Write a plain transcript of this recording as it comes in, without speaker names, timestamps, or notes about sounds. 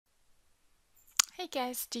Hey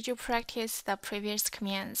guys, did you practice the previous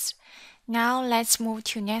commands? Now let's move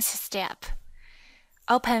to next step.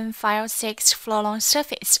 Open File 6 floor-long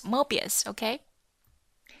surface, Mobius, okay?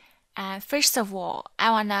 And first of all,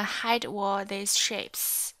 I wanna hide all these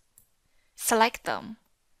shapes. Select them.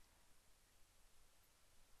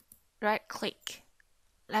 Right click,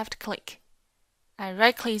 left click, and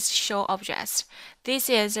right click is Show Objects.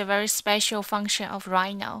 This is a very special function of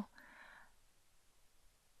Rhino.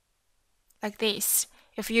 Like this.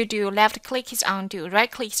 If you do left click is undo, right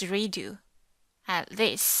click is redo. And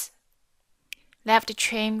this. Left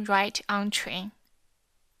trim, right untrim.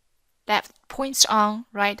 Left points on,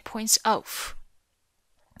 right points off.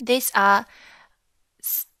 These are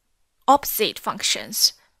opposite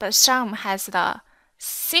functions, but some has the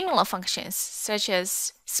similar functions, such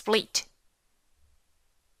as split.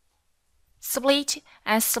 Split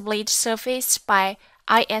and split surface by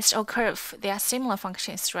ISO curve, they are similar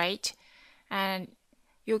functions, right? And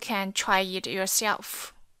you can try it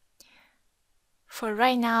yourself. For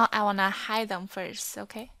right now, I wanna hide them first,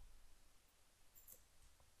 okay?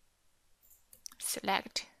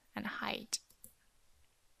 Select and hide.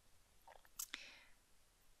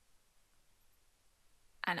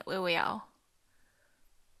 And we will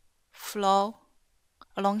flow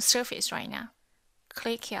along surface right now.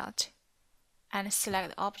 Click it and select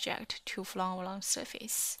the object to flow along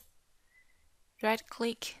surface. Right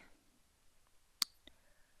click,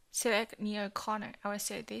 select near corner. I will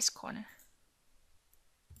say this corner.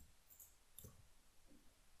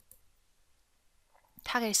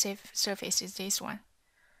 Target surface is this one.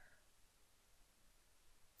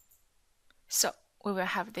 So we will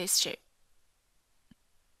have this shape.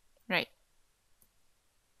 Right.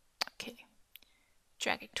 Okay.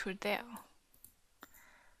 Drag it to there.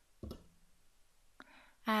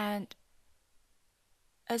 And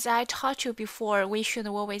as I taught you before, we should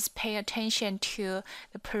always pay attention to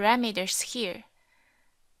the parameters here.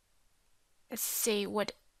 Let's see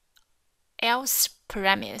what else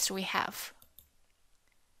parameters we have.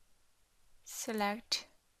 Select.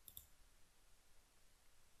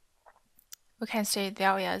 We can say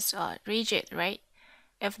there is a rigid, right?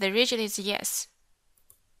 If the rigid is yes,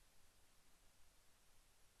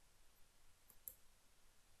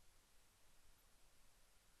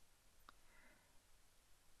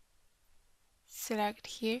 select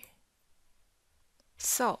here.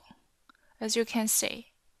 So, as you can see,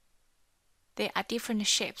 they are different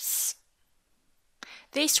shapes.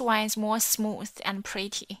 This one is more smooth and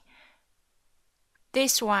pretty.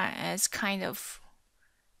 This one is kind of,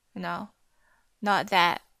 not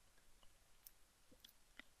that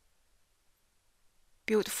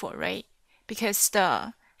beautiful, right? Because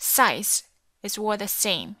the size is all the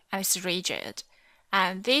same and it's rigid.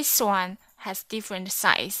 And this one has different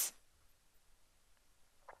size.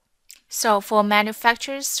 So for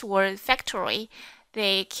manufacturers or factory,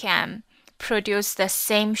 they can produce the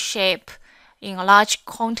same shape in a large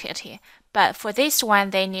quantity. But for this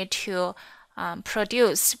one, they need to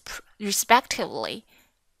produce respectively,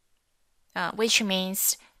 which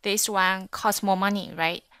means this one costs more money,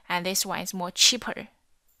 right? And this one is more cheaper.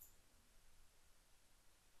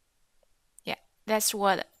 Yeah, that's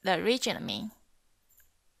what the region means.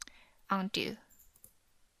 Undo.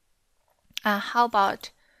 How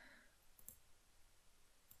about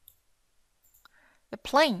the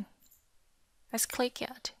plane? Let's click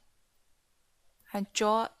it and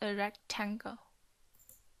draw a rectangle.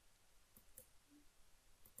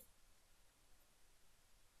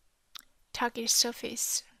 Target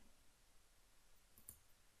surface.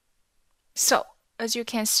 So, as you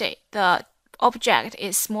can see, the object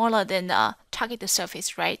is smaller than the target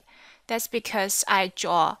surface, right? That's because I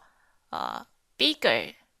draw a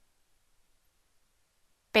bigger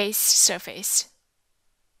base surface.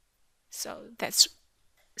 So that's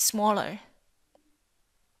smaller.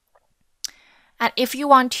 And if you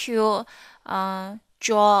want to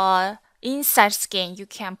draw inside skin, you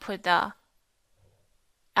can put the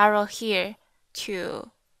arrow here to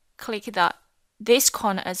click this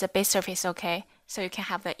corner as a base surface, okay? So you can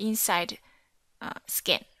have the inside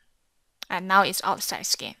skin. And now it's outside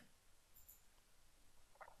skin.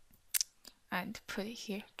 And put it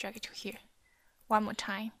here, drag it to here. One more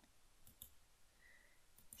time.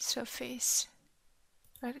 Surface.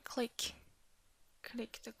 Right click.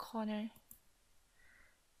 Click the corner.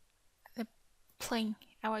 The plane.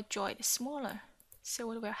 I will draw it smaller. See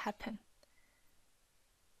what will happen.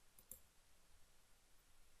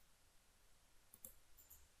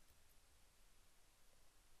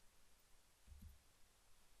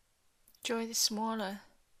 Draw it smaller.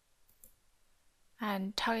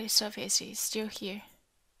 And target surface is still here.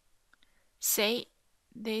 See,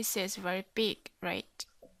 this is very big, right?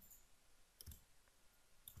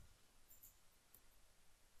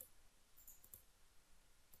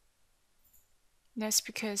 That's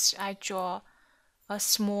because I draw a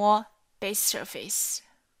small base surface.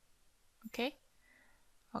 Okay?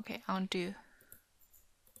 Okay, undo.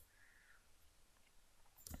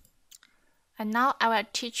 And now I will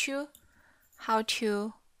teach you how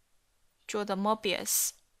to draw the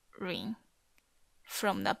Mobius ring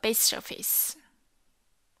from the base surface.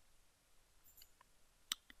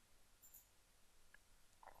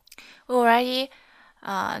 We already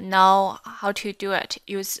know how to do it.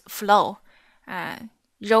 Use flow and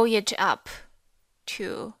roll it up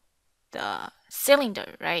to the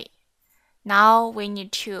cylinder, right? Now we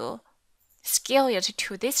need to scale it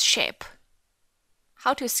to this shape.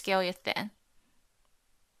 How to scale it then?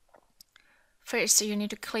 First, you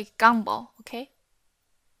need to click gumball, okay?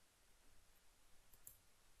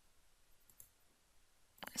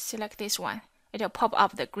 Select this one. It will pop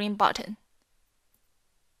up the green button.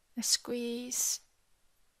 Squeeze.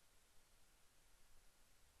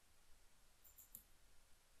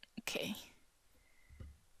 Okay.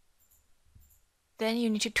 Then you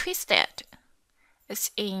need to twist it.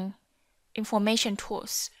 It's in information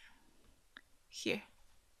tools. Here,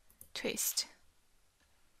 twist.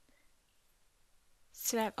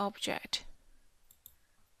 Select object.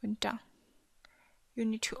 When done, you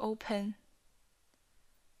need to open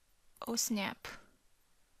snap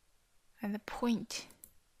and the point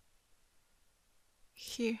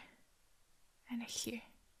here and here.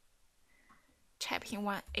 Type in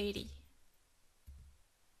 180.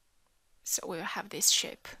 So we'll have this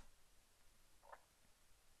shape.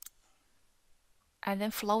 And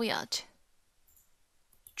then flow it.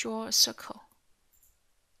 Draw a circle.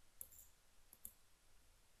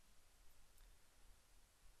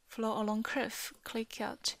 Flow along curve. Click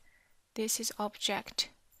out. This is object.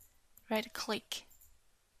 Right click.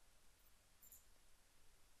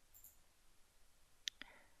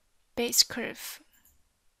 Base curve.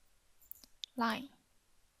 Line.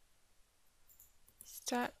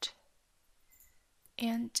 Start.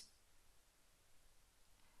 And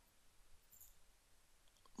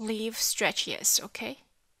leave stretch yes, okay?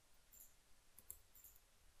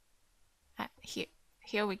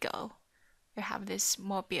 Here we go. We have this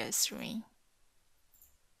Mobius ring.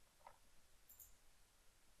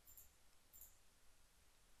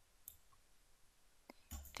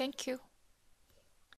 Thank you.